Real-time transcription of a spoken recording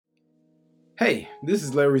Hey, this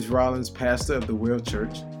is Larrese Rollins, pastor of the Well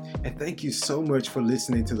Church, and thank you so much for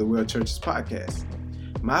listening to the Well Church's podcast.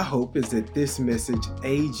 My hope is that this message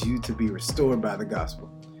aids you to be restored by the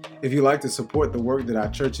gospel. If you'd like to support the work that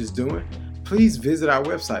our church is doing, please visit our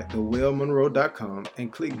website, thewellmonroe.com,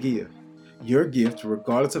 and click Give. Your gift,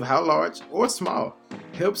 regardless of how large or small,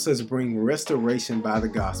 helps us bring restoration by the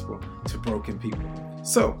gospel to broken people.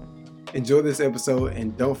 So, enjoy this episode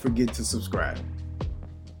and don't forget to subscribe.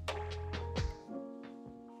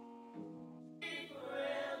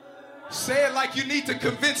 Say it like you need to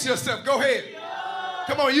convince yourself. Go ahead.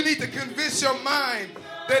 Come on, you need to convince your mind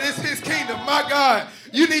that it's his kingdom. My God,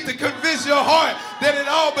 you need to convince your heart that it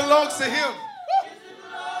all belongs to him.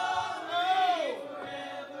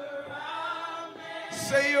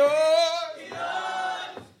 Say yours.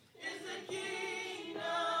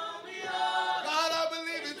 God, I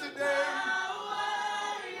believe it today.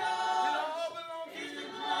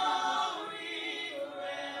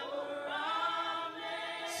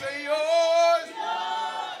 Say yours.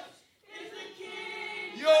 Is the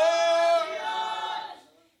kingdom. Yours.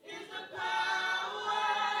 Is the power.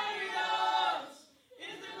 Yours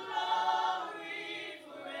is the glory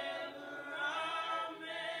forever.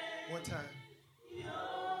 Amen. One time.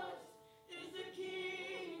 Yours is the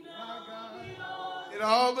kingdom. My God. Yours It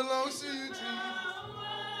all belongs to you, Jesus.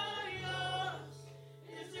 power. Yours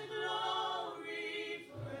is the glory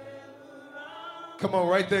forever. Amen. Come on,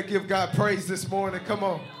 right there, give God praise this morning. Come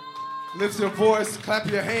on. Lift your voice, clap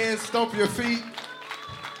your hands, stomp your feet.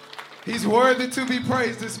 He's worthy to be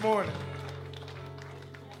praised this morning.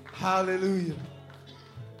 Hallelujah.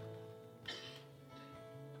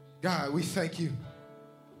 God, we thank you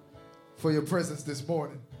for your presence this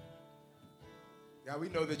morning. God, we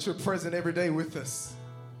know that you're present every day with us.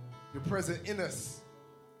 You're present in us.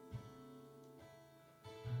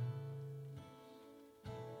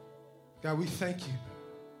 God, we thank you.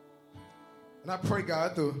 And I pray,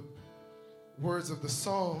 God, the words of the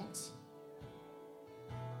songs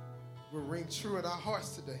will ring true in our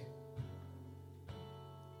hearts today.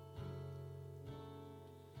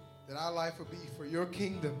 That our life will be for your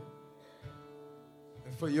kingdom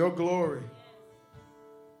and for your glory,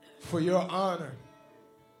 for your honor,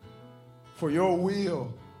 for your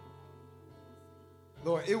will.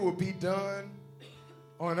 Lord, it will be done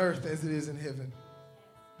on earth as it is in heaven.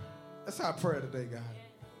 That's our prayer today, God.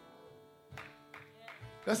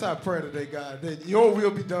 That's our prayer today, God, that your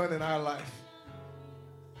will be done in our life.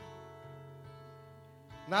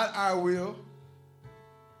 Not our will,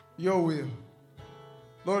 your will.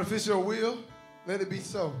 Lord, if it's your will, let it be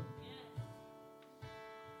so.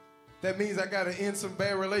 That means I got to end some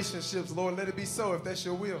bad relationships. Lord, let it be so if that's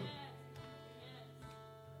your will.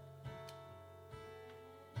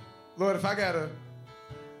 Lord, if I got to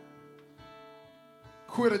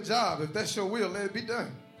quit a job, if that's your will, let it be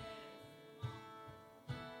done.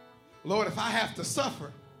 Lord, if I have to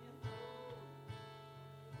suffer,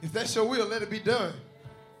 if that's your will, let it be done.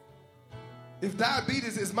 If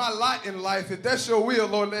diabetes is my lot in life, if that's your will,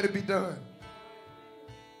 Lord, let it be done.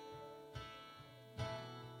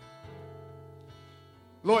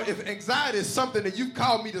 Lord, if anxiety is something that you've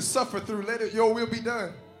called me to suffer through, let your will be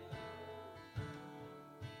done.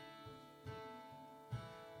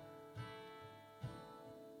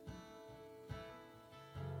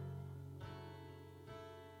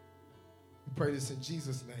 We pray this in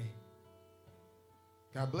Jesus' name.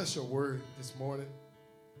 God, bless your word this morning.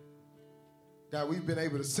 God, we've been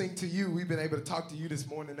able to sing to you. We've been able to talk to you this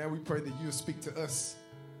morning. Now we pray that you'll speak to us,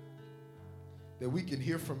 that we can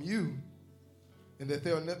hear from you, and that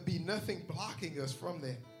there'll be nothing blocking us from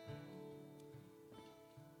that.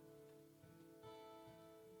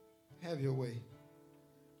 Have your way.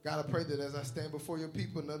 God, I pray that as I stand before your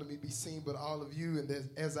people, none of me be seen but all of you, and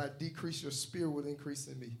that as I decrease, your spirit will increase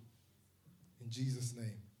in me. In Jesus'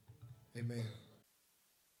 name, amen.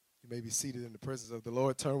 You may be seated in the presence of the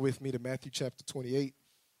Lord. Turn with me to Matthew chapter 28,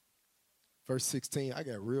 verse 16. I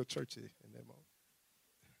got real churchy in that moment.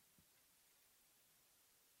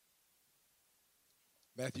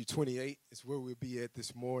 Matthew 28 is where we'll be at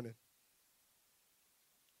this morning.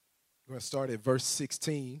 We're going to start at verse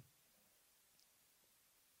 16.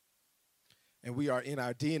 And we are in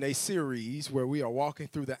our DNA series where we are walking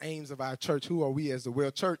through the aims of our church. Who are we as the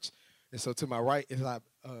Well Church? And so to my right is our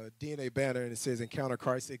DNA banner, and it says, Encounter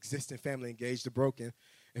Christ, Existing Family, Engage the Broken.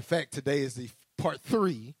 In fact, today is the part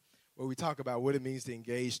 3, where we talk about what it means to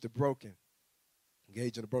engage the broken.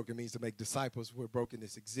 Engaging the broken means to make disciples where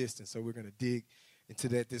brokenness exists. And so we're going to dig into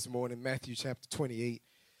that this morning. Matthew chapter 28,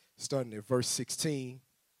 starting at verse 16.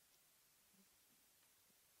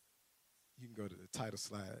 You can go to the title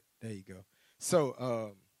slide. There you go.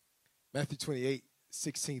 So Matthew 28,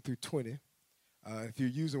 16 through 20. If you're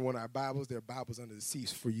using one of our Bibles, there are Bibles under the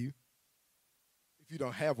seats for you. If you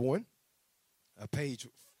don't have one, page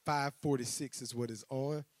 546 is what is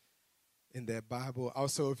on in that Bible.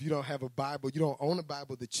 Also, if you don't have a Bible, you don't own a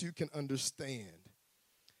Bible that you can understand,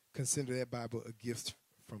 consider that Bible a gift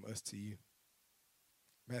from us to you.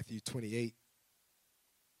 Matthew 28,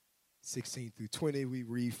 16 through 20, we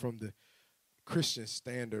read from the Christian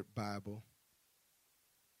Standard Bible.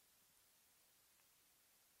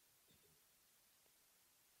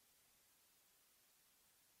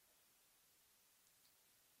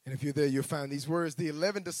 And if you're there, you'll find these words. The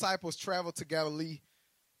 11 disciples traveled to Galilee,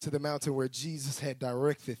 to the mountain where Jesus had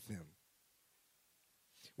directed them.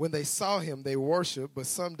 When they saw him, they worshiped, but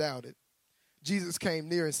some doubted. Jesus came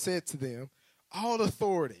near and said to them, all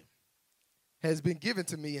authority has been given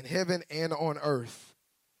to me in heaven and on earth.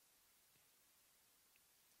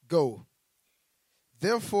 Go,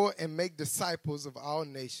 therefore, and make disciples of all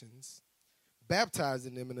nations,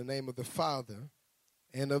 baptizing them in the name of the Father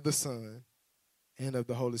and of the Son and of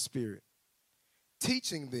the Holy Spirit,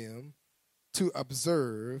 teaching them to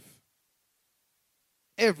observe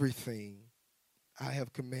everything I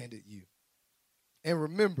have commanded you. And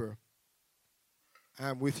remember, I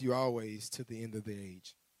am with you always to the end of the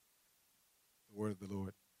age. The word of the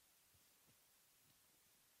Lord.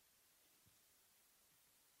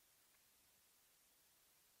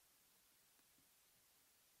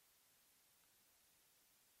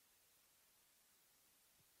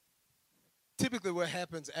 Typically what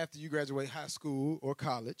happens after you graduate high school or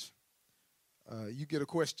college, you get a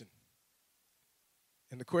question.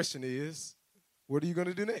 And the question is, what are you going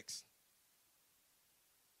to do next?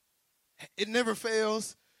 It never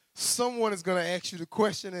fails. Someone is going to ask you the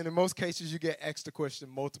question, and in most cases you get asked the question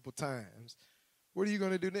multiple times. What are you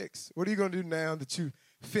going to do next? What are you going to do now that you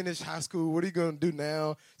finished high school? What are you going to do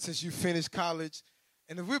now since you finished college?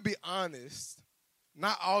 And if we'll be honest,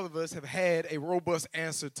 not all of us have had a robust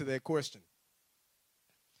answer to that question.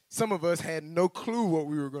 Some of us had no clue what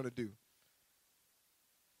we were going to do.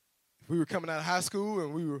 If we were coming out of high school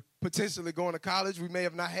and we were potentially going to college, we may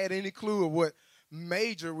have not had any clue of what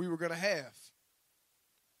major we were going to have,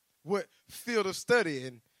 what field of study.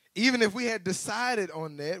 And even if we had decided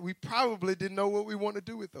on that, we probably didn't know what we want to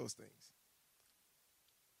do with those things.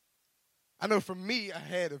 I know for me, I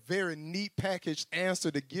had a very neat packaged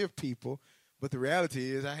answer to give people, but the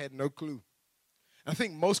reality is I had no clue. I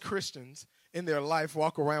think most Christians in their life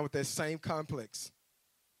walk around with that same complex,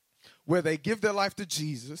 where they give their life to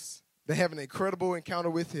Jesus, they have an incredible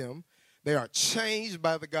encounter with him, they are changed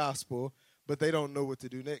by the gospel, but they don't know what to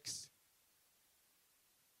do next.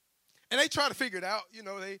 And they try to figure it out. You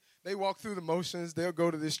know, they walk through the motions. They'll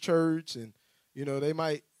go to this church, and, you know, they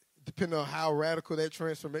might, depending on how radical that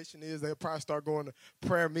transformation is, they'll probably start going to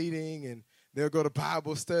prayer meeting, and they'll go to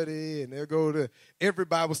Bible study, and they'll go to every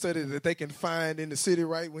Bible study that they can find in the city,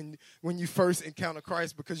 right, when you first encounter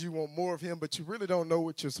Christ, because you want more of him, but you really don't know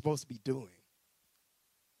what you're supposed to be doing.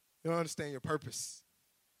 You don't understand your purpose.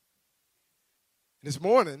 This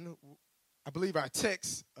morning, I believe our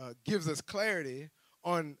text gives us clarity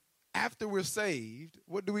on after we're saved,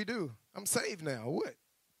 what do? I'm saved now. What?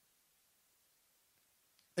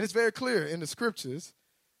 And it's very clear in the scriptures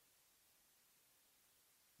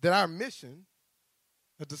that our mission,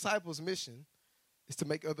 a disciple's mission, is to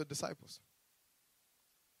make other disciples.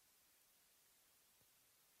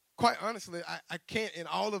 Quite honestly, I can't, in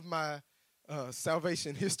all of my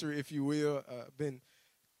salvation history, if you will, been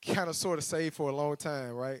kind of sort of saved for a long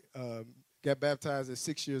time, right? Got baptized at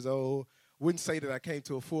 6 years old. Wouldn't say that I came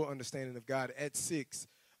to a full understanding of God at 6,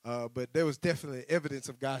 but there was definitely evidence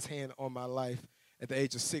of God's hand on my life. At the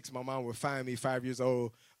age of 6, my mom would find me 5 years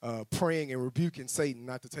old praying and rebuking Satan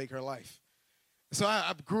not to take her life. So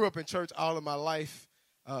I grew up in church all of my life,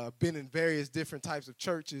 been in various different types of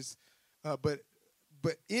churches, but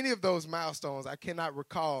any of those milestones, I cannot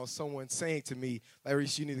recall someone saying to me,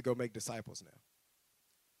 Larrese, you need to go make disciples now.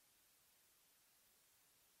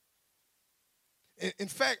 In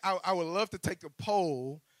fact, I would love to take a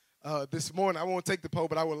poll this morning. I won't take the poll,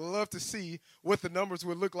 but I would love to see what the numbers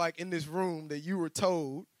would look like in this room that you were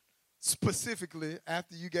told specifically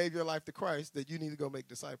after you gave your life to Christ that you need to go make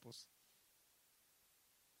disciples.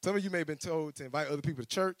 Some of you may have been told to invite other people to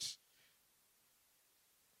church,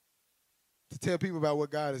 to tell people about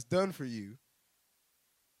what God has done for you.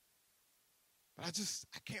 But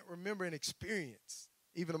I can't remember an experience,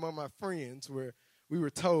 even among my friends, where we were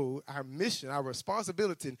told our mission, our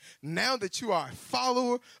responsibility, now that you are a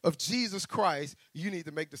follower of Jesus Christ, you need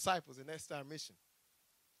to make disciples, and that's our mission.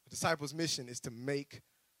 A disciple's mission is to make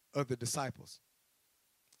other disciples.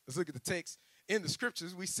 Let's look at the text in the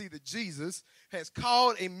scriptures, we see that Jesus has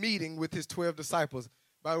called a meeting with his 12 disciples.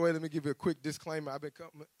 By the way, let me give you a quick disclaimer. I've been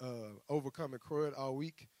overcoming crud all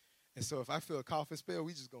week. And so if I feel a coughing spell,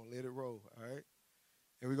 we just going to let it roll, all right?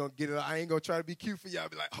 And we're going to get it out. I ain't going to try to be cute for y'all.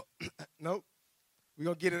 Be like, oh, nope. We're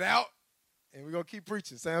going to get it out, and we're going to keep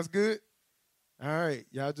preaching. Sounds good? All right.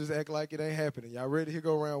 Y'all just act like it ain't happening. Y'all ready? Here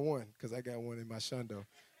go round one, because I got one in my shundo,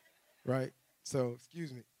 right? So,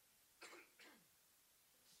 excuse me.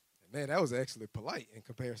 Man, that was actually polite in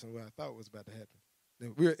comparison to what I thought was about to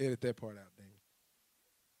happen. We'll edit that part out, Daniel.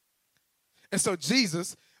 And so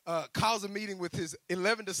Jesus calls a meeting with his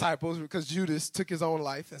 11 disciples because Judas took his own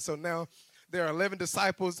life. And so now there are 11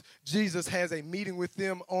 disciples. Jesus has a meeting with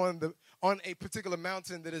them on a particular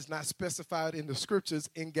mountain that is not specified in the scriptures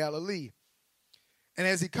in Galilee. And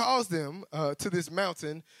as he calls them to this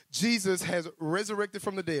mountain, Jesus has resurrected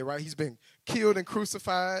from the dead, right? He's been killed and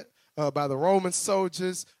crucified by the Roman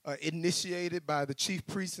soldiers, initiated by the chief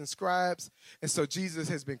priests and scribes. And so Jesus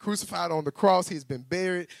has been crucified on the cross. He's been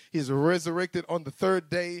buried. He's resurrected on the third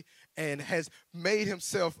day and has made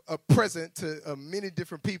himself present to many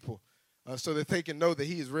different people so that they can know that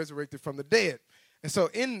he is resurrected from the dead. And so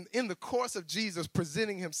in the course of Jesus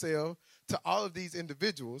presenting himself to all of these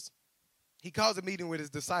individuals, he calls a meeting with his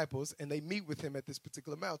disciples, and they meet with him at this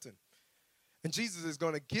particular mountain. And Jesus is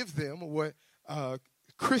going to give them what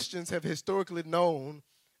Christians have historically known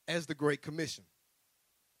as the Great Commission.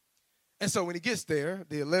 And so when he gets there,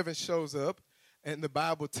 the 11 shows up, and the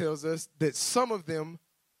Bible tells us that some of them,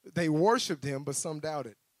 they worshiped him, but some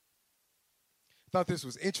doubted. I thought this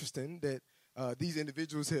was interesting that these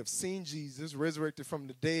individuals have seen Jesus resurrected from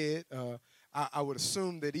the dead. I would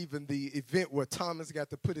assume that even the event where Thomas got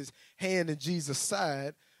to put his hand in Jesus'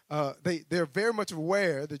 side, they're very much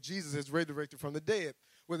aware that Jesus has resurrected from the dead.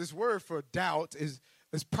 Well, this word for doubt is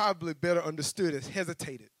probably better understood as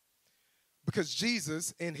hesitated. Because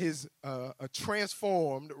Jesus, in his a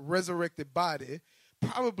transformed, resurrected body,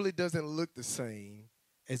 probably doesn't look the same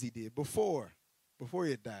as he did before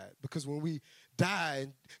he had died. Because when we die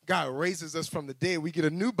and God raises us from the dead, we get a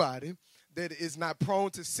new body that is not prone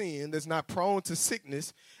to sin, that's not prone to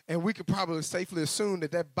sickness, and we could probably safely assume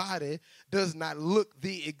that that body does not look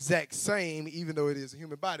the exact same, even though it is a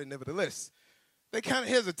human body, nevertheless. They kind of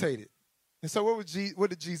hesitated. And so what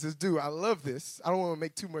did Jesus do? I love this. I don't want to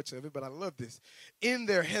make too much of it, but I love this. In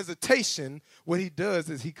their hesitation, what he does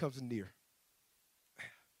is he comes near.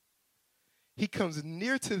 He comes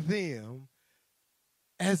near to them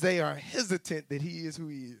as they are hesitant that he is who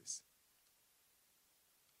he is.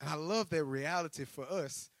 And I love that reality for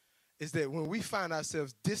us is that when we find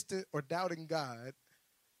ourselves distant or doubting God,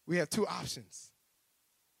 we have two options.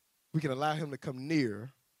 We can allow him to come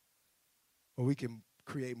near, or we can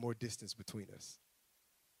create more distance between us.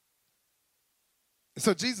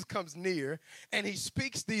 So Jesus comes near, and he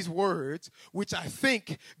speaks these words, which I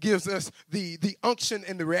think gives us the unction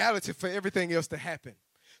and the reality for everything else to happen.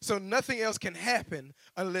 So nothing else can happen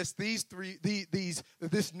unless this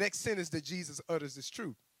next sentence that Jesus utters is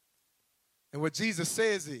true. And what Jesus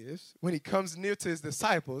says is, when he comes near to his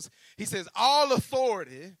disciples, he says, all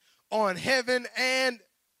authority on heaven and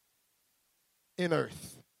in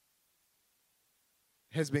earth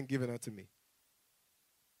has been given unto me.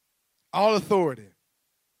 All authority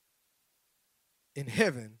in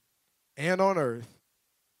heaven and on earth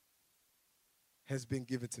has been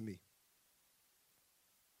given to me.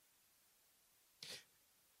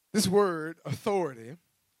 This word, authority,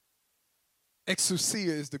 exousia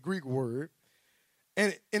is the Greek word.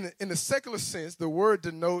 And in the secular sense, the word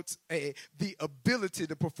denotes the ability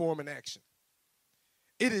to perform an action.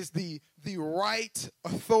 It is the right,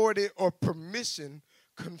 authority, or permission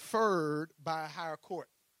conferred by a higher court.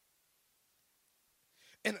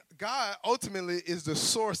 And God ultimately is the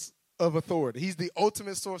source of authority. He's the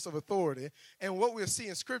ultimate source of authority. And what we'll see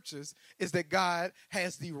in scriptures is that God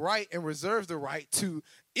has the right and reserves the right to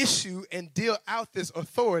issue and deal out this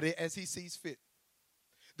authority as he sees fit.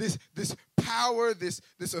 This power, this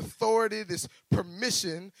authority, this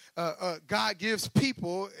permission, God gives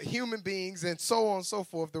people, human beings, and so on and so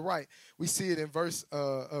forth, the right. We see it in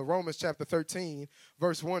Romans chapter 13,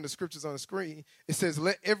 verse 1, the scriptures on the screen. It says,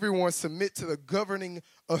 let everyone submit to the governing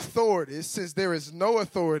authorities, since there is no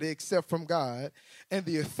authority except from God, and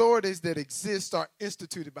the authorities that exist are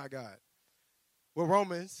instituted by God. What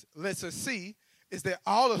Romans lets us see is that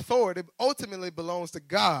all authority ultimately belongs to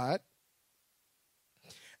God,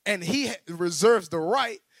 and he reserves the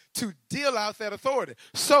right to deal out that authority.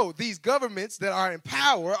 So these governments that are in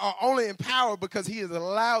power are only in power because he has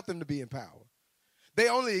allowed them to be in power. They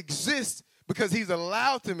only exist because he's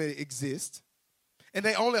allowed them to exist. And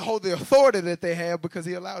they only hold the authority that they have because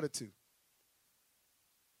he allowed it to.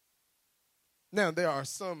 Now, there are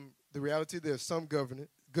some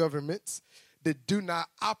governments that do not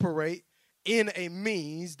operate in a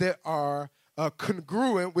means that are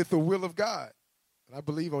congruent with the will of God. And I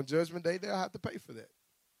believe on Judgment Day, they'll have to pay for that.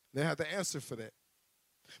 They'll have to answer for that.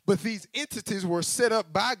 But these entities were set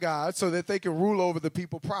up by God so that they can rule over the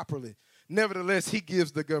people properly. Nevertheless, he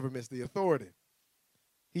gives the governments the authority.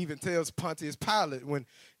 He even tells Pontius Pilate, when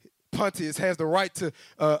Pontius has the right to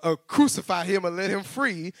crucify him and let him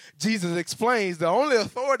free, Jesus explains the only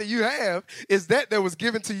authority you have is that was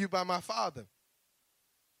given to you by my Father.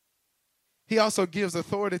 He also gives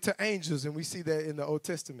authority to angels, and we see that in the Old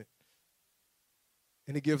Testament.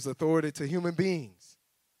 And he gives authority to human beings.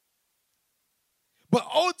 But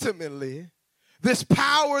ultimately, this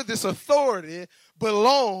power, this authority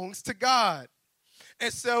belongs to God.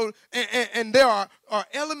 And so, and there are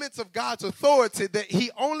elements of God's authority that he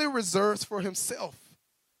only reserves for himself.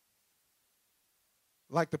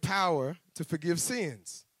 Like the power to forgive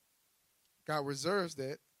sins. God reserves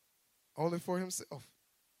that only for himself.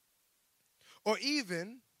 Or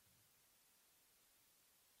even,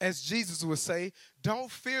 as Jesus would say, don't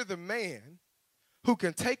fear the man who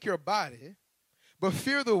can take your body, but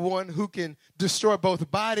fear the one who can destroy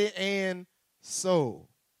both body and soul.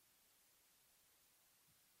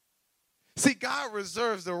 See, God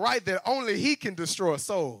reserves the right that only he can destroy a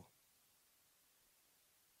soul.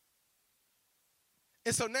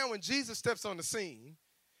 And so now when Jesus steps on the scene,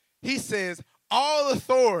 he says, all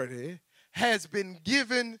authority has been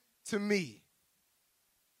given to me.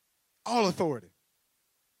 All authority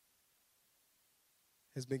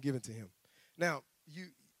has been given to him. Now,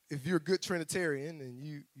 if you're a good Trinitarian and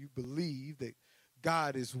you believe that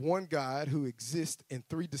God is one God who exists in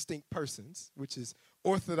three distinct persons, which is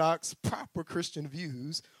orthodox, proper Christian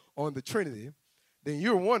views on the Trinity, then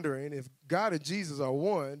you're wondering if God and Jesus are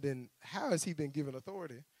one, then how has he been given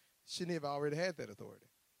authority? Shouldn't he have already had that authority?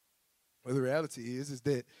 Well, the reality is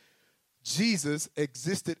that Jesus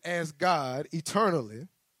existed as God eternally,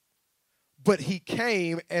 but he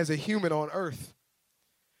came as a human on earth.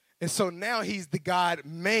 And so now he's the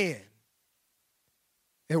God-man.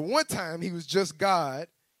 At one time, he was just God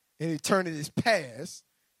in eternity's past,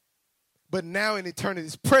 but now in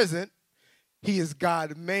eternity's present, he is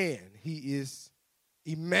God-man. He is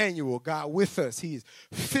Emmanuel, God with us. He is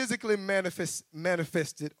physically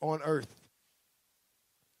manifested on earth.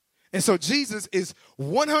 And so Jesus is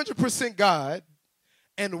 100% God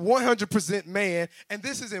and 100% man. And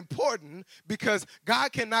this is important because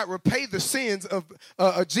God cannot repay the sins of,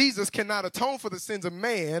 Jesus cannot atone for the sins of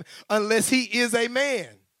man unless he is a man.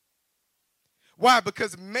 Why?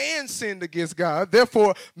 Because man sinned against God.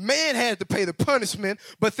 Therefore, man had to pay the punishment,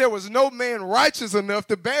 but there was no man righteous enough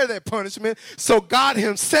to bear that punishment. So God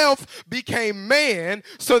himself became man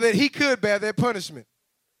so that he could bear that punishment.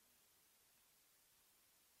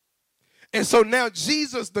 And so now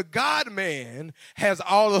Jesus, the God-man, has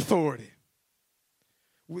all authority,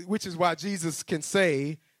 which is why Jesus can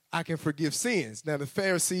say, I can forgive sins. Now, the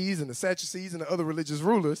Pharisees and the Sadducees and the other religious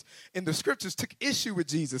rulers in the scriptures took issue with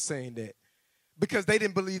Jesus saying that because they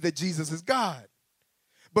didn't believe that Jesus is God.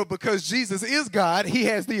 But because Jesus is God, he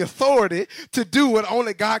has the authority to do what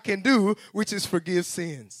only God can do, which is forgive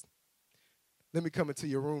sins. Let me come into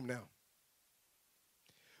your room now.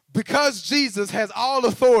 Because Jesus has all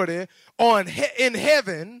authority in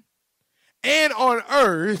heaven and on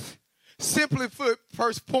earth, simply put,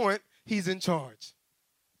 first point, he's in charge.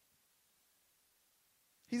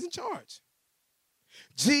 He's in charge.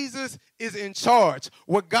 Jesus is in charge.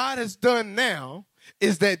 What God has done now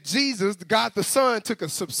is that Jesus, God the Son, took a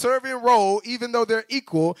subservient role, even though they're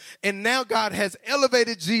equal, and now God has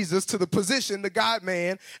elevated Jesus to the position, the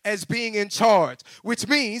God-man, as being in charge, which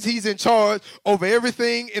means he's in charge over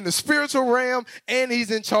everything in the spiritual realm, and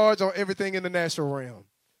he's in charge on everything in the natural realm.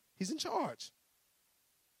 He's in charge.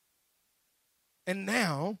 And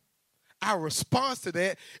now, our response to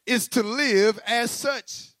that is to live as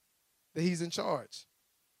such, that he's in charge.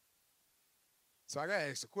 So I got to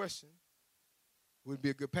ask the question. Wouldn't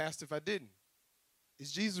be a good pastor if I didn't.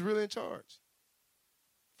 Is Jesus really in charge?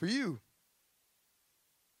 For you.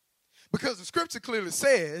 Because the scripture clearly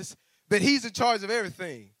says that he's in charge of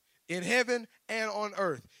everything in heaven and on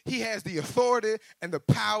earth. He has the authority and the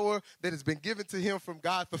power that has been given to him from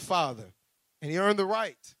God the Father. And he earned the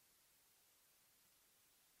right.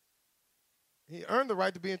 He earned the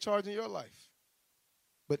right to be in charge in your life.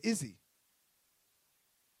 But is he?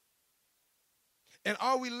 And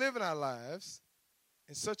are we living our lives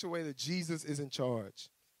in such a way that Jesus is in charge?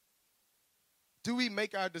 Do we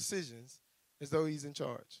make our decisions as though he's in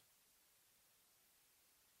charge?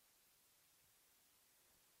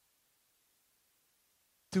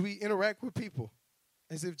 Do we interact with people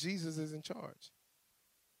as if Jesus is in charge?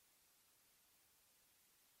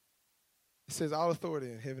 It says all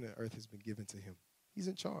authority in heaven and earth has been given to him. He's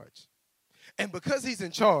in charge. And because he's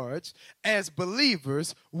in charge, as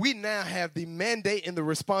believers, we now have the mandate and the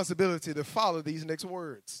responsibility to follow these next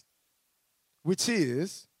words, which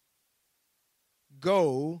is,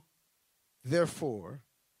 go, therefore,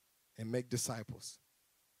 and make disciples.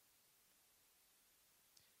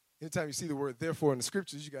 Anytime you see the word therefore in the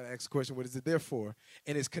scriptures, you got to ask the question, what is it there for?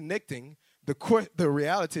 And it's connecting the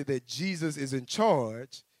reality that Jesus is in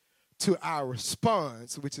charge to our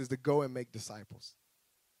response, which is to go and make disciples.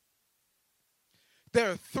 There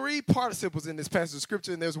are 3 participles in this passage of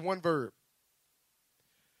scripture, and there's one verb.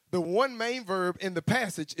 The one main verb in the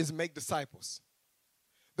passage is make disciples.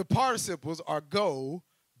 The participles are go,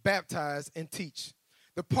 baptize, and teach.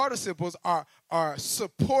 The participles are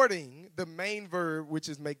supporting the main verb, which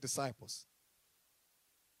is make disciples.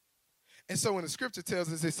 And so when the scripture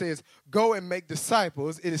tells us, it says, go and make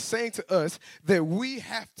disciples, it is saying to us that we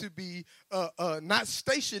have to be not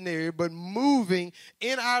stationary, but moving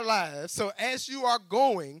in our lives. So as you're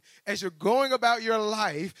going about your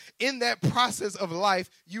life, in that process of life,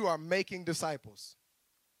 you are making disciples.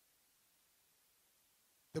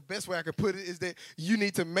 The best way I can put it is that you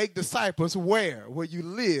need to make disciples where? Where you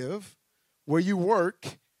live, where you work,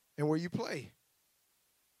 and where you play.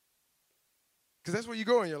 Because that's where you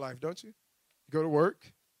go in your life, don't you? You go to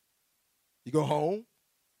work, you go home,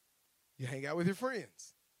 you hang out with your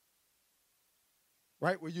friends.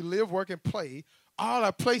 Right? Where you live, work, and play, all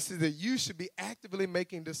are places that you should be actively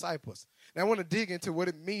making disciples. Now, I want to dig into what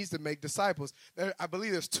it means to make disciples. I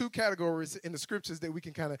believe there's 2 categories in the scriptures that we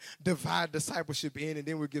can kind of divide discipleship in, and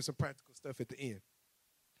then we'll give some practical stuff at the end.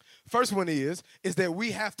 First one is that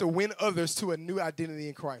we have to win others to a new identity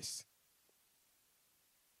in Christ.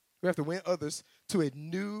 We have to win others to a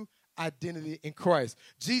new identity in Christ.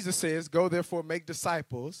 Jesus says, go therefore make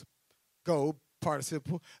disciples, go,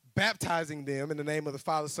 participle, baptizing them in the name of the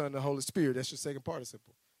Father, Son, and the Holy Spirit. That's your second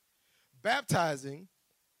participle. Baptizing,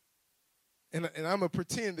 and I'm going to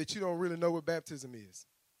pretend that you don't really know what baptism is.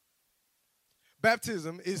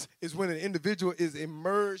 Baptism is when an individual is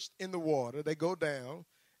immersed in the water. They go down,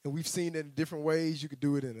 and we've seen it in different ways. You could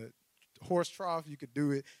do it in a horse trough. You could do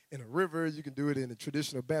it in a river. You can do it in a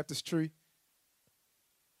traditional baptistry.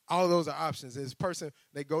 All those are options. This person,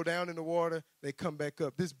 they go down in the water, they come back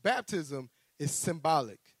up. This baptism is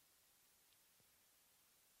symbolic.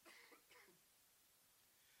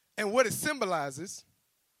 And what it symbolizes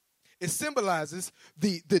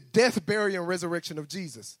the death, burial, and resurrection of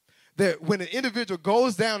Jesus. That when an individual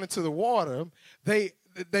goes down into the water, they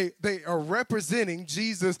are representing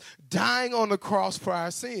Jesus dying on the cross for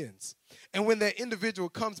our sins. And when that individual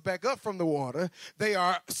comes back up from the water, they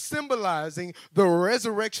are symbolizing the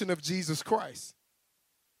resurrection of Jesus Christ.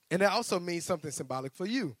 And that also means something symbolic for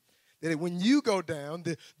you. That when you go down,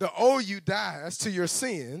 the old you dies to your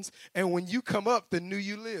sins, and when you come up, the new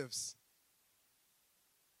you lives.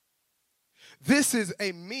 This is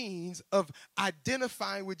a means of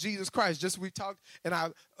identifying with Jesus Christ. Just we talked in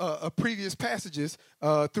our previous passages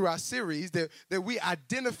through our series that we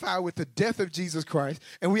identify with the death of Jesus Christ,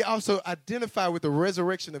 and we also identify with the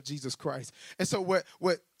resurrection of Jesus Christ. And so what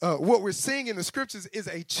we're seeing in the scriptures is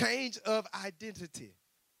a change of identity.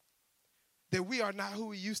 That we are not who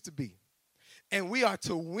we used to be, and we are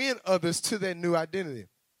to win others to that new identity.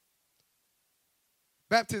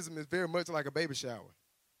 Baptism is very much like a baby shower.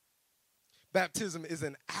 Baptism is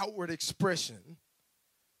an outward expression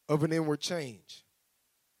of an inward change.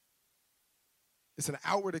 It's an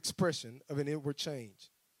outward expression of an inward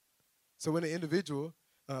change. So when an individual,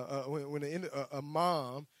 a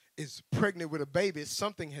mom is pregnant with a baby,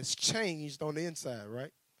 something has changed on the inside,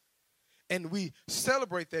 right? And we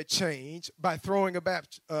celebrate that change by throwing a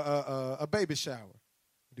baby shower.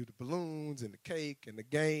 We do the balloons and the cake and the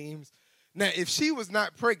games. Now, if she was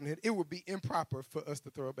not pregnant, it would be improper for us to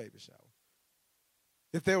throw a baby shower.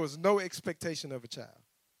 If there was no expectation of a child.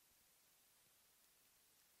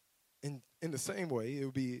 In the same way, it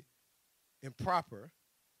would be improper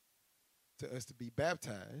to us to be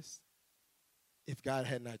baptized if God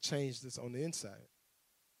had not changed us on the inside.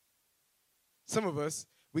 Some of us,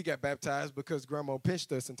 we got baptized because Grandma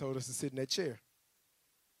pinched us and told us to sit in that chair.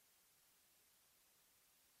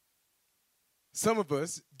 Some of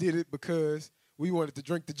us did it because we wanted to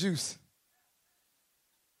drink the juice.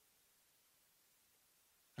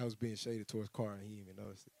 I was being shaded towards Carl, and he didn't even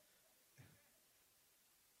notice it.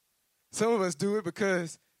 Some of us do it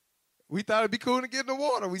because we thought it'd be cool to get in the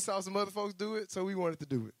water. We saw some other folks do it, so we wanted to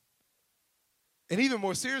do it. And even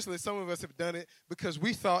more seriously, some of us have done it because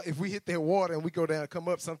we thought if we hit that water and we go down and come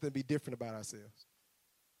up, something would be different about ourselves.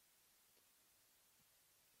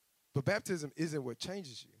 But baptism isn't what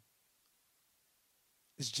changes you.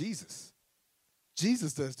 It's Jesus.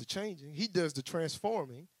 Jesus does the changing. He does the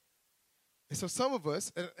transforming. And so some of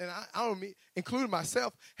us, and I don't mean, including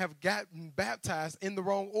myself, have gotten baptized in the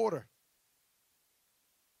wrong order.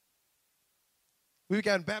 We've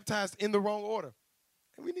gotten baptized in the wrong order.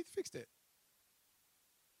 And we need to fix that.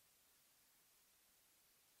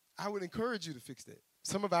 I would encourage you to fix that.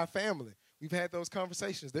 Some of our family, we've had those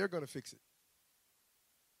conversations. They're going to fix it.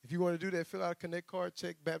 If you want to do that, fill out a connect card,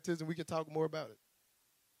 check baptism. We can talk more about it.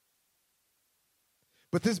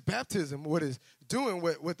 But this baptism, what is doing,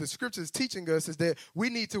 what the scripture is teaching us is that we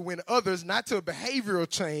need to win others not to a behavioral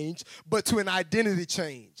change, but to an identity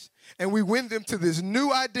change. And we win them to this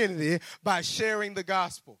new identity by sharing the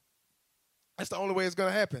gospel. That's the only way it's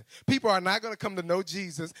going to happen. People are not going to come to know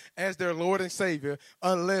Jesus as their Lord and Savior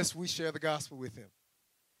unless we share the gospel with him.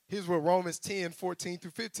 Here's what Romans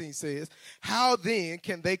 10:14-15 says. How then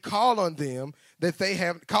can they call on him that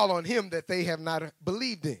they have not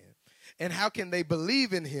believed in? And how can they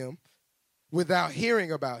believe in him without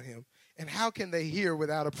hearing about him? And how can they hear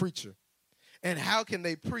without a preacher? And how can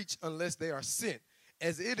they preach unless they are sent?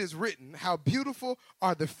 As it is written, how beautiful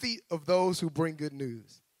are the feet of those who bring good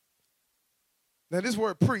news. Now, this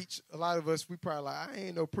word preach, a lot of us, we probably like, I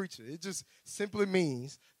ain't no preacher. It just simply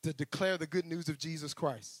means to declare the good news of Jesus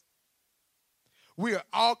Christ. We are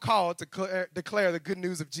all called to declare the good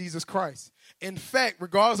news of Jesus Christ. In fact,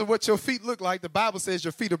 regardless of what your feet look like, the Bible says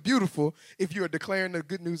your feet are beautiful if you are declaring the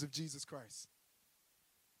good news of Jesus Christ.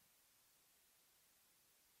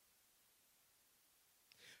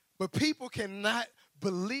 But people cannot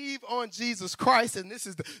believe on Jesus Christ, and this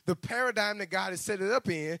is the paradigm that God has set it up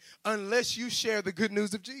in, unless you share the good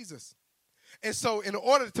news of Jesus. And so in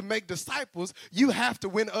order to make disciples, you have to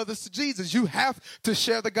win others to Jesus. You have to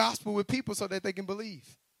share the gospel with people so that they can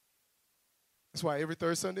believe. That's why every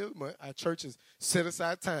third Sunday of the month, our churches set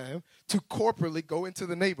aside time to corporately go into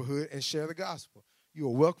the neighborhood and share the gospel. You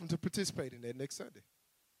are welcome to participate in that next Sunday.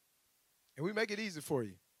 And we make it easy for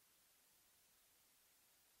you.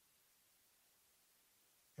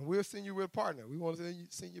 And we'll send you with a partner. We want to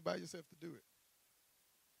send you by yourself to do it.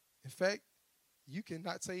 In fact, you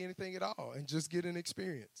cannot say anything at all and just get an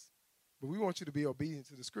experience. But we want you to be obedient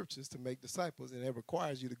to the scriptures to make disciples, and that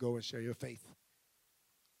requires you to go and share your faith.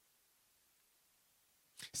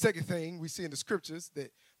 Second thing we see in the scriptures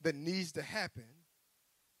that needs to happen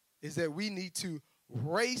is that we need to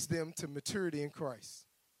raise them to maturity in Christ.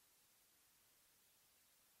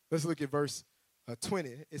 Let's look at verse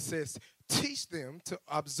 20. It says, teach them to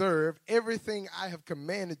observe everything I have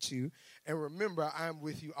commanded you, and remember I am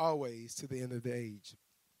with you always to the end of the age.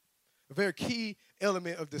 A very key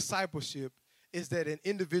element of discipleship is that an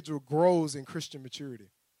individual grows in Christian maturity.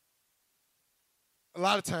 A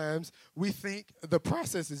lot of times we think the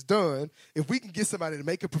process is done. If we can get somebody to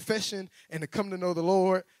make a profession and to come to know the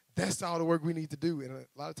Lord, that's all the work we need to do. And a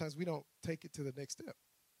lot of times we don't take it to the next step.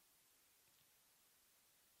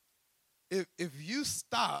 If you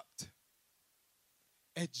stopped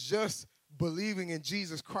at just believing in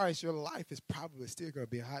Jesus Christ, your life is probably still going to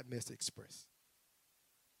be a hot mess to express.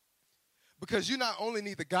 Because you not only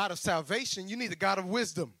need the God of salvation, you need the God of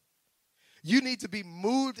wisdom. You need to be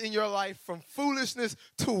moved in your life from foolishness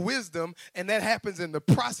to wisdom, and that happens in the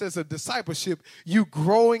process of discipleship, you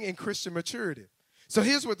growing in Christian maturity. So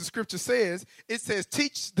here's what the scripture says. It says,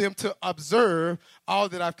 teach them to observe all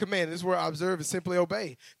that I've commanded. This word observe is simply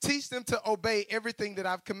obey. Teach them to obey everything that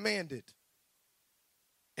I've commanded.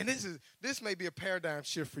 And this may be a paradigm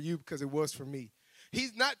shift for you because it was for me.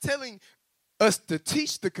 He's not telling us to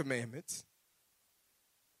teach the commandments.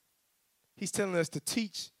 He's telling us to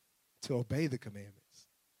teach to obey the commandments.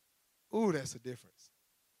 Ooh, that's a difference.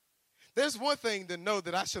 There's one thing to know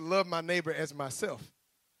that I should love my neighbor as myself.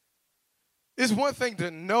 It's one thing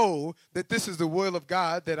to know that this is the will of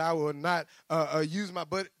God, that I will not use my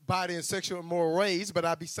body in sexual and immoral ways, but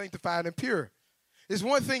I'll be sanctified and pure. It's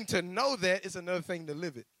one thing to know that. It's another thing to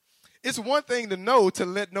live it. It's one thing to know to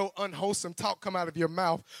let no unwholesome talk come out of your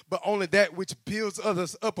mouth, but only that which builds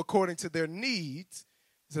others up according to their needs.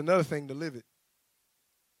 It's another thing to live it.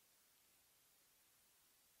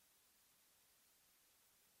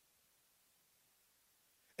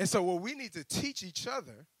 And so what we need to teach each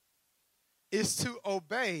other is to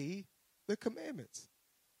obey the commandments.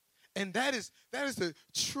 And that is the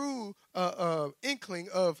true inkling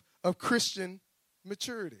of Christian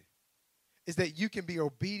maturity, is that you can be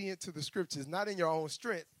obedient to the scriptures, not in your own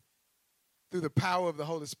strength, through the power of the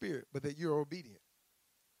Holy Spirit, but that you're obedient.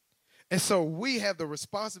 And so we have the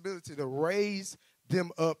responsibility to raise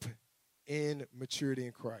them up in maturity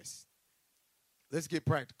in Christ. Let's get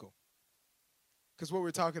practical. Because what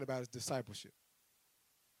we're talking about is discipleship.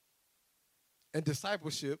 And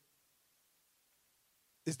discipleship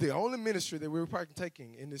is the only ministry that we're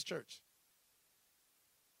partaking in this church.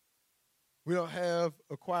 We don't have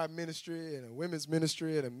a choir ministry and a women's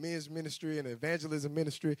ministry and a men's ministry and an evangelism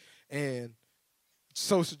ministry and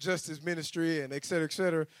social justice ministry and et cetera, et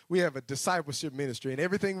cetera. We have a discipleship ministry. And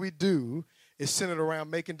everything we do is centered around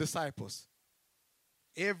making disciples.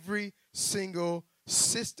 Every single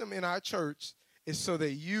system in our church is so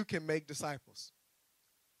that you can make disciples.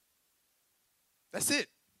 That's it.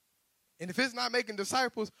 And if it's not making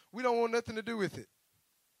disciples, we don't want nothing to do with it.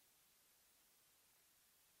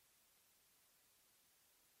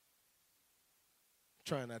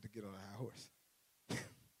 Trying not to get on a high horse.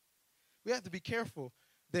 We have to be careful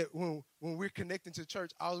that when we're connecting to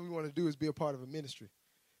church, all we want to do is be a part of a ministry.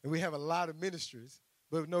 And we have a lot of ministries,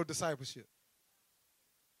 but no discipleship.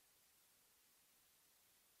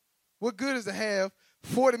 What good is to have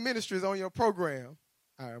 40 ministries on your program?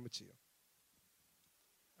 All right, I'm going to chill.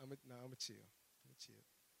 I'm going to chill.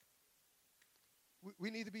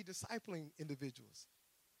 We need to be discipling individuals.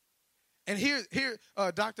 And here,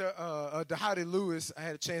 Dr. Dahadi Lewis, I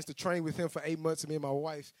had a chance to train with him for 8 months, me and my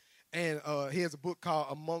wife. And he has a book called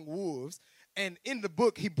Among Wolves. And in the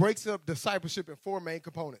book, he breaks up discipleship in 4 main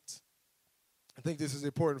components. I think this is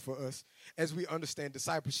important for us as we understand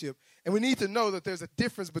discipleship. And we need to know that there's a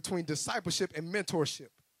difference between discipleship and mentorship.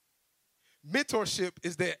 Mentorship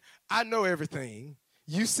is that I know everything.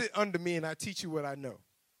 You sit under me and I teach you what I know.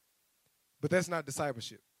 But that's not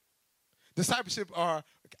discipleship. Discipleship I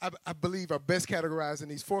believe, are best categorized in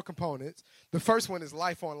these 4 components. The first one is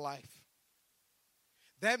life on life.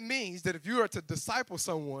 That means that if you are to disciple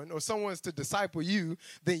someone or someone's to disciple you,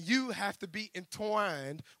 then you have to be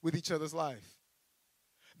entwined with each other's life.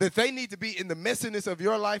 That they need to be in the messiness of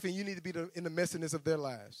your life and you need to be in the messiness of their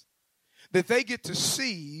lives. That they get to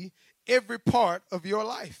see every part of your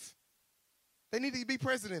life. They need to be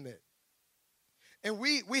present in it. And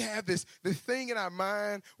we have this thing in our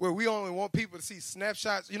mind where we only want people to see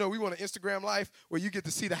snapshots. You know, we want an Instagram life where you get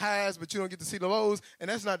to see the highs, but you don't get to see the lows, and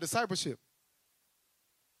that's not discipleship.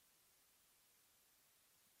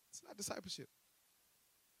 It's not discipleship.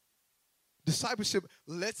 Discipleship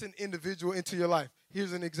lets an individual into your life.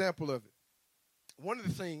 Here's an example of it. One of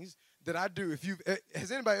the things that I do,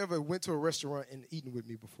 has anybody ever went to a restaurant and eaten with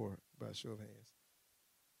me before? By a show of hands.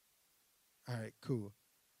 All right, cool.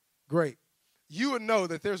 Great. You would know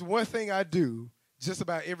that there's one thing I do just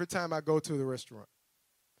about every time I go to the restaurant.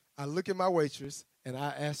 I look at my waitress and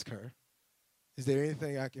I ask her, is there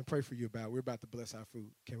anything I can pray for you about? We're about to bless our food.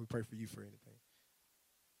 Can we pray for you for anything?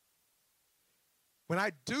 When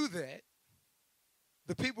I do that,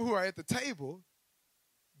 the people who are at the table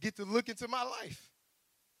get to look into my life.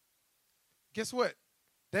 Guess what?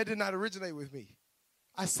 That did not originate with me.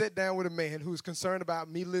 I sat down with a man who was concerned about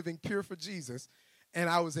me living pure for Jesus, and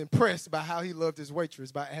I was impressed by how he loved his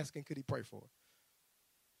waitress by asking, could he pray for her?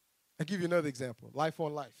 I'll give you another example, life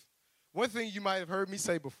on life. One thing you might have heard me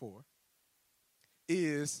say before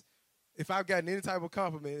is if I've gotten any type of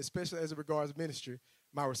compliment, especially as it regards ministry,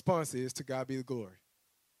 my response is, to God be the glory.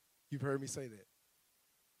 You've heard me say that.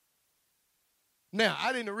 Now,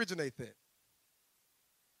 I didn't originate that.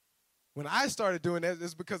 When I started doing that,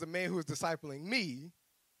 it's because a man who was discipling me,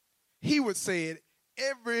 he would say it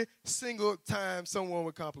every single time someone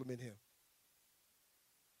would compliment him.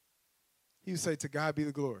 He would say, to God be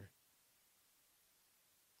the glory.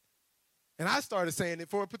 And I started saying it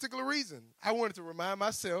for a particular reason. I wanted to remind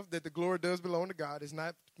myself that the glory does belong to God. It's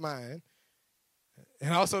not mine.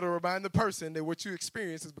 And also to remind the person that what you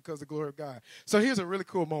experience is because of the glory of God. So here's a really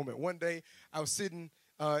cool moment. One day, I was sitting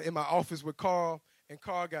in my office with Carl, and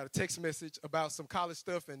Carl got a text message about some college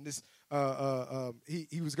stuff, and this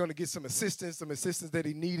he was going to get some assistance that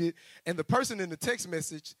he needed. And the person in the text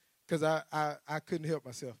message, because I couldn't help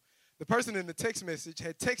myself, the person in the text message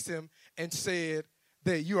had texted him and said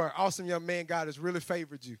that you are an awesome young man. God has really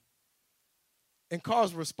favored you. And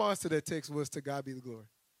Carl's response to that text was, to God be the glory.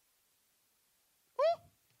 Woo!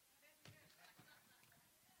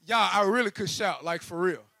 Y'all, I really could shout, like for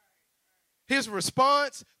real. His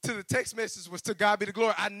response to the text message was, to God be the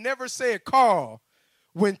glory. I never said, Carl,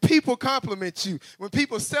 when people compliment you, when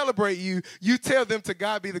people celebrate you, you tell them to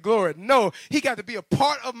God be the glory. No, he got to be a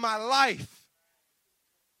part of my life.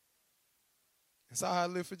 That's how I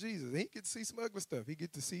live for Jesus. He get to see some ugly stuff. He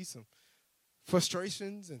get to see some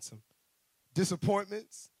frustrations and some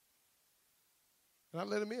disappointments. And I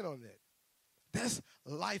let him in on that. That's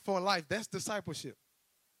life on life. That's discipleship.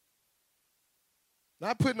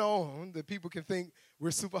 Not putting on that people can think we're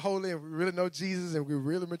super holy and we really know Jesus and we're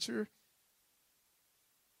really mature.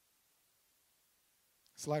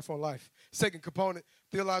 It's life on life. Second component,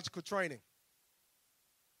 theological training.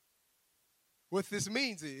 What this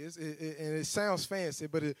means is, and it sounds fancy,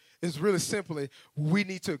 but it's really simply, we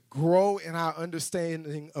need to grow in our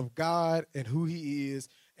understanding of God and who he is,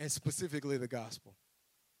 and specifically the gospel.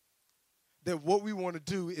 That what we want to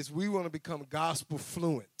do is we want to become gospel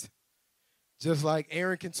fluent. Just like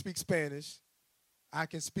Aaron can speak Spanish, I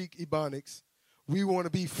can speak Ebonics. We want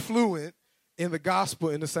to be fluent in the gospel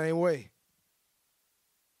in the same way.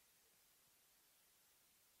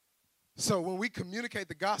 So when we communicate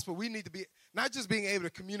the gospel, we need to be not just being able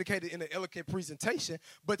to communicate it in an eloquent presentation,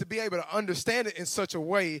 but to be able to understand it in such a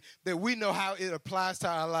way that we know how it applies to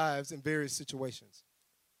our lives in various situations.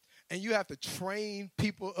 And you have to train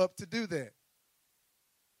people up to do that.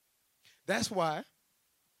 That's why,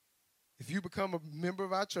 if you become a member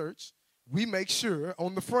of our church, we make sure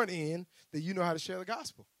on the front end that you know how to share the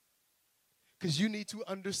gospel. Because you need to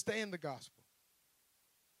understand the gospel.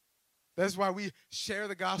 That's why we share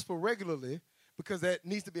the gospel regularly, because that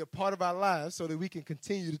needs to be a part of our lives so that we can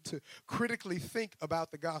continue to critically think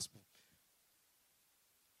about the gospel.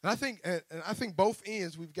 And I think both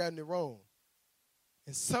ends we've gotten it wrong.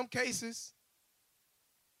 In some cases,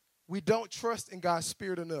 we don't trust in God's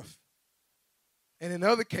Spirit enough. And in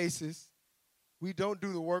other cases, we don't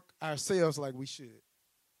do the work ourselves like we should.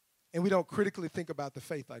 And we don't critically think about the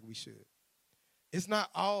faith like we should. It's not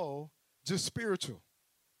all just spiritual.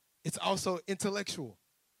 It's also intellectual.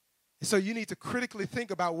 And so you need to critically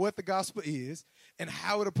think about what the gospel is and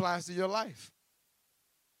how it applies to your life.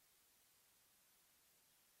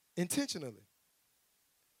 Intentionally.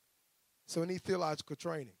 So we need theological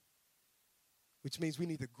training, which means we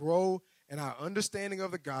need to grow in our understanding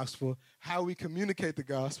of the gospel, how we communicate the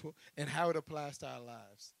gospel, and how it applies to our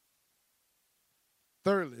lives.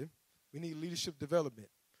 Thirdly, we need leadership development.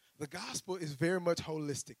 The gospel is very much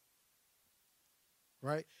holistic,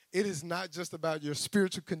 right? It is not just about your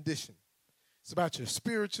spiritual condition. It's about your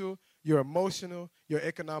spiritual, your emotional, your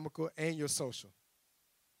economical, and your social.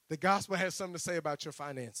 The gospel has something to say about your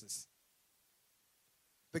finances.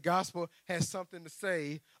 The gospel has something to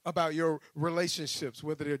say about your relationships,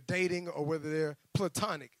 whether they're dating or whether they're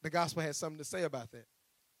platonic. The gospel has something to say about that.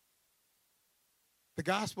 The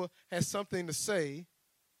gospel has something to say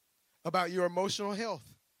about your emotional health.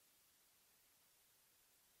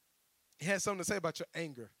 It has something to say about your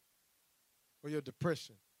anger or your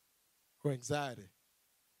depression or anxiety,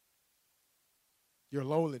 your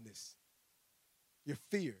loneliness, your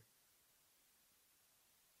fear.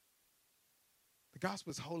 The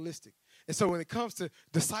gospel is holistic. And so when it comes to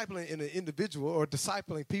discipling in an individual or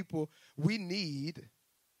discipling people, we need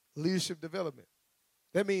leadership development.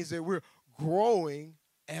 That means that we're growing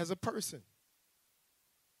as a person.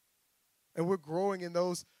 And we're growing in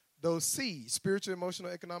those seeds, spiritual,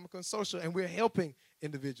 emotional, economical, and social, and we're helping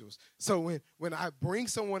individuals. So when I bring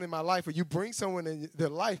someone in my life, or you bring someone in their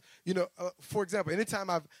life, for example,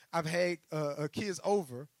 anytime I've had kids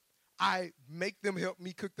over, I make them help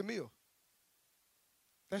me cook the meal.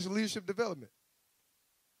 That's leadership development.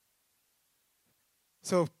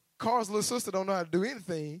 So if Carl's little sister don't know how to do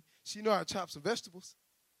anything, she know how to chop some vegetables.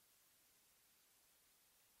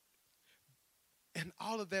 And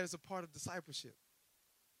all of that is a part of discipleship.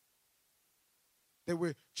 That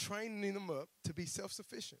we're training them up to be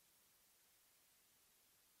self-sufficient.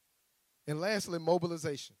 And lastly,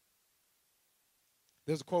 mobilization.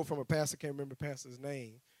 There's a quote from a pastor, can't remember the pastor's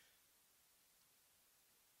name.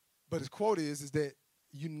 But his quote is that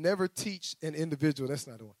you never teach an individual, that's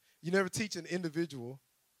not the one. You never teach an individual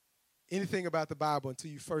anything about the Bible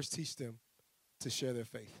until you first teach them to share their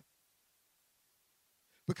faith.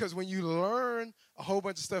 Because when you learn a whole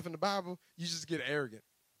bunch of stuff in the Bible, you just get arrogant.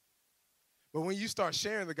 But when you start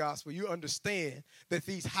sharing the gospel, you understand that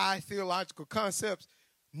these high theological concepts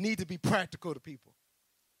need to be practical to people.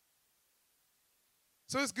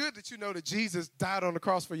 So it's good that you know that Jesus died on the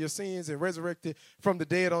cross for your sins and resurrected from the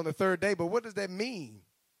dead on the third day. But what does that mean?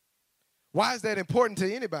 Why is that important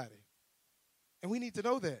to anybody? And we need to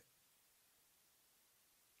know that.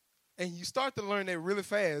 And you start to learn that really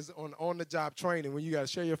fast on-the-job training when you got to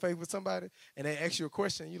share your faith with somebody and they ask you a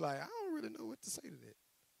question. You're like, I don't really know what to say to that.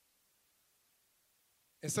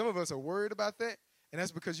 And some of us are worried about that, and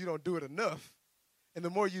that's because you don't do it enough. And the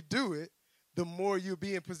more you do it, the more you'll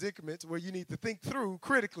be in predicaments where you need to think through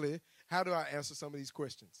critically, how do I answer some of these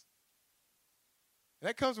questions? And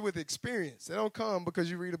that comes with experience. It don't come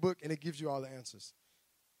because you read a book and it gives you all the answers.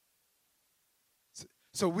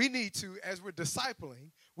 So we need to, as we're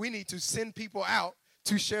discipling, we need to send people out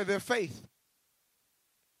to share their faith.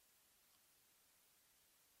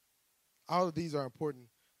 All of these are important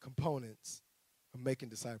components of making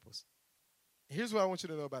disciples. Here's what I want you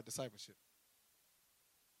to know about discipleship.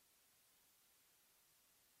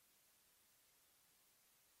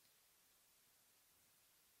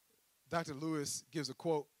 Dr. Lewis gives a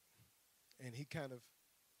quote, and he kind of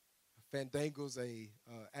fandangles a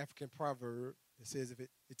African proverb that says,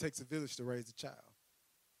 it takes a village to raise a child.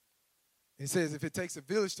 And he says, if it takes a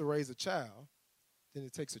village to raise a child, then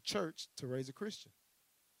it takes a church to raise a Christian.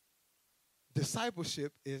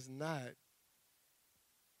 Discipleship is not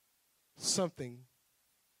something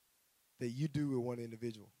that you do with one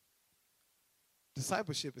individual.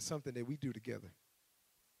 Discipleship is something that we do together.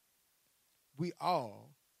 We all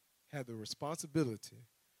have the responsibility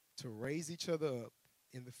to raise each other up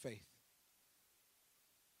in the faith.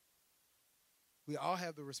 We all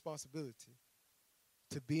have the responsibility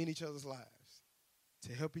to be in each other's lives,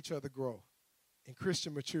 to help each other grow in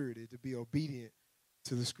Christian maturity, to be obedient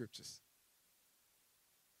to the scriptures.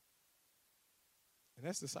 And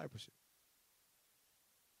that's discipleship.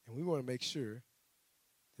 And we want to make sure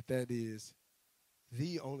that that is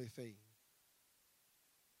the only thing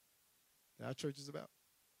that our church is about.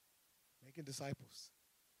 Making disciples.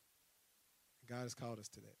 And God has called us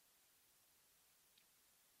to that.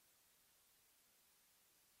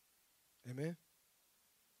 Amen?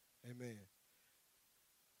 Amen.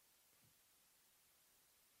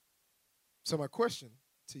 So my question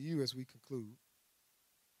to you as we conclude,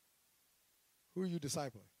 who are you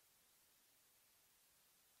discipling?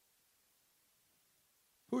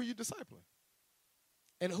 Who are you discipling?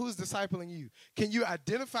 And who's discipling you? Can you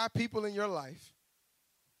identify people in your life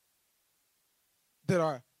that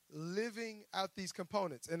are living out these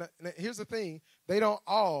components? And here's the thing, they don't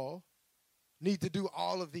all need to do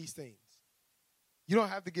all of these things. You don't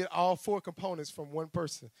have to get all 4 components from one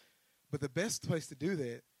person. But the best place to do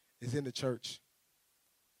that is in the church.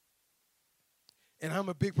 And I'm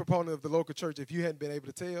a big proponent of the local church. If you hadn't been able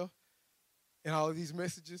to tell in all of these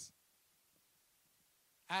messages,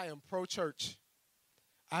 I am pro-church.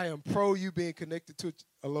 I am pro you being connected to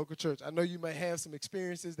a local church. I know you may have some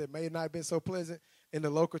experiences that may not have been so pleasant in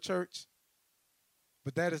the local church,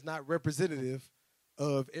 but that is not representative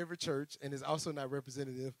of every church, and is also not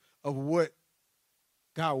representative of what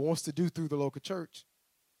God wants to do through the local church.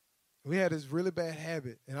 We had this really bad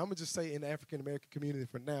habit, and I'm going to just say in the African-American community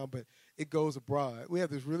for now, but it goes abroad. We have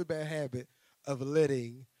this really bad habit of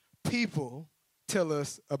letting people tell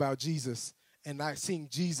us about Jesus and not seeing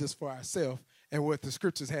Jesus for ourselves and what the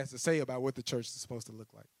scriptures has to say about what the church is supposed to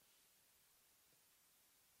look like.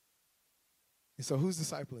 And so who's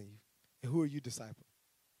discipling you? And who are you discipling?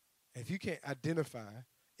 And if you can't identify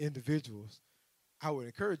individuals, I would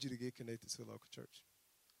encourage you to get connected to a local church.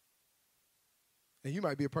 And you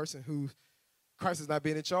might be a person who Christ is not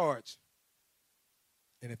being in charge.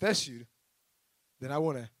 And if that's you, then I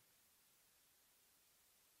want to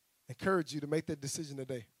encourage you to make that decision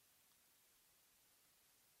today.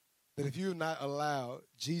 That if you've not allowed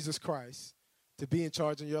Jesus Christ to be in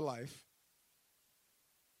charge in your life,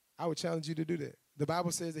 I would challenge you to do that. The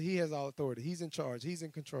Bible says that he has all authority. He's in charge. He's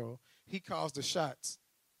in control. He calls the shots.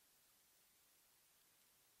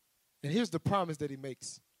 And here's the promise that he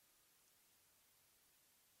makes.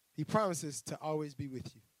 He promises to always be with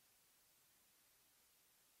you.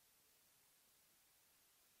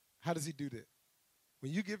 How does he do that?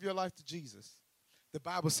 When you give your life to Jesus, the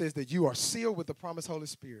Bible says that you are sealed with the promised Holy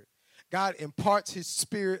Spirit. God imparts his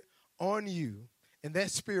spirit on you, and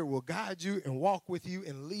that spirit will guide you and walk with you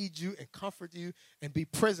and lead you and comfort you and be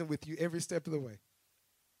present with you every step of the way.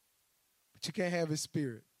 But you can't have his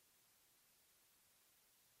spirit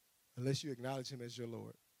unless you acknowledge him as your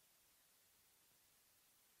Lord.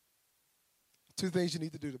 2 things you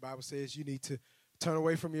need to do. The Bible says you need to turn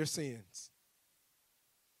away from your sins.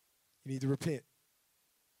 You need to repent.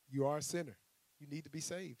 You are a sinner. You need to be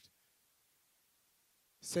saved.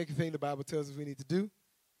 Second thing the Bible tells us we need to do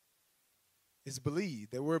is believe.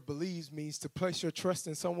 That word believes means to place your trust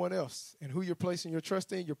in someone else. And who you're placing your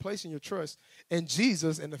trust in? You're placing your trust in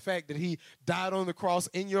Jesus and the fact that he died on the cross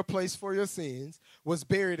in your place for your sins, was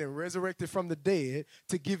buried and resurrected from the dead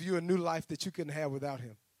to give you a new life that you couldn't have without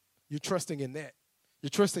him. You're trusting in that.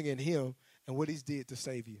 You're trusting in him and what he's did to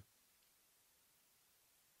save you.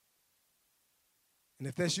 And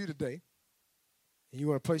if that's you today, and you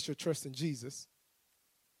want to place your trust in Jesus,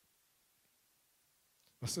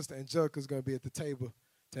 my sister Angelica is going to be at the table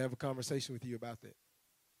to have a conversation with you about that.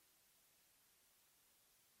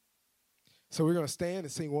 So we're going to stand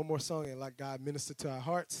and sing one more song and let God minister to our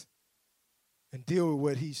hearts and deal with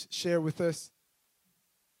what he shared with us.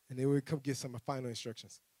 And then we'll come get some final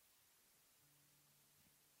instructions.